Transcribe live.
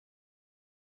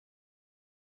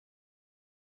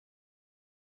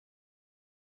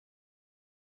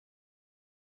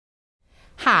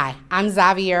Hi, I'm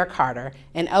Xaviera Carter,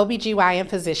 an OBGYN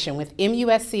physician with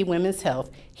MUSC Women's Health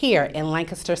here in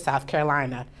Lancaster, South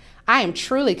Carolina. I am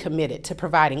truly committed to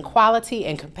providing quality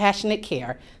and compassionate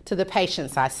care to the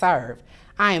patients I serve.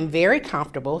 I am very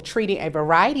comfortable treating a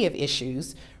variety of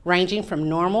issues ranging from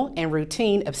normal and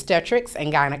routine obstetrics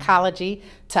and gynecology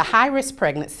to high-risk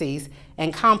pregnancies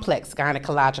and complex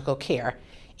gynecological care.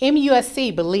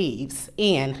 MUSC believes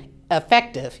in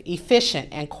effective, efficient,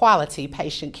 and quality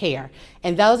patient care,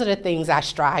 and those are the things I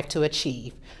strive to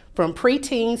achieve. From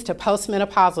preteens to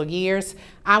postmenopausal years,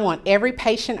 I want every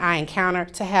patient I encounter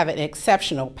to have an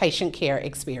exceptional patient care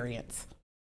experience.